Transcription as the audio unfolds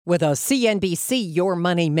with a CNBC Your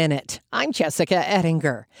Money Minute. I'm Jessica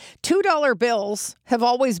Ettinger. $2 bills have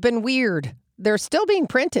always been weird. They're still being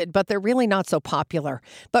printed, but they're really not so popular.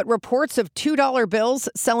 But reports of $2 bills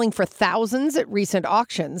selling for thousands at recent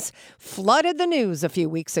auctions flooded the news a few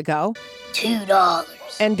weeks ago. $2.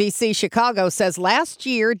 NBC Chicago says last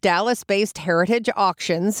year, Dallas-based Heritage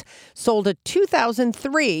Auctions sold a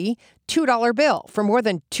 2003 $2 bill for more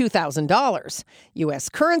than $2,000. U.S.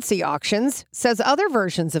 Currency Auctions says other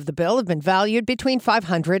versions of the bill have been valued between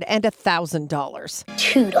 $500 and $1,000.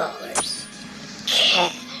 $2.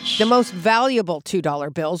 Cash. The most valuable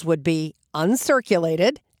 $2 bills would be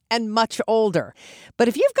uncirculated and much older. But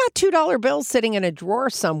if you've got $2 bills sitting in a drawer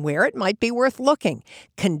somewhere, it might be worth looking.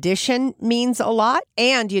 Condition means a lot,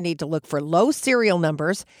 and you need to look for low serial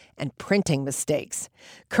numbers and printing mistakes.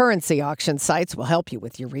 Currency auction sites will help you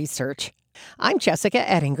with your research. I'm Jessica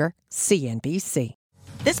Ettinger, CNBC.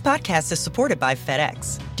 This podcast is supported by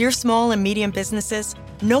FedEx. Dear small and medium businesses,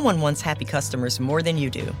 no one wants happy customers more than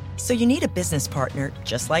you do. So you need a business partner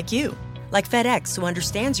just like you. Like FedEx, who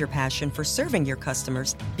understands your passion for serving your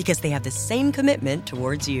customers because they have the same commitment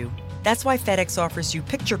towards you. That's why FedEx offers you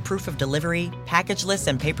picture proof of delivery, packageless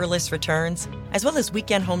and paperless returns, as well as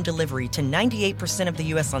weekend home delivery to 98% of the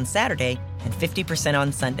U.S. on Saturday and 50%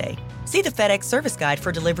 on Sunday. See the FedEx service guide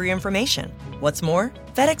for delivery information. What's more,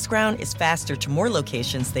 FedEx Ground is faster to more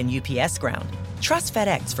locations than UPS Ground. Trust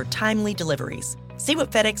FedEx for timely deliveries. See what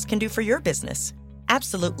FedEx can do for your business.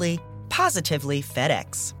 Absolutely, positively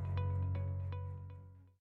FedEx.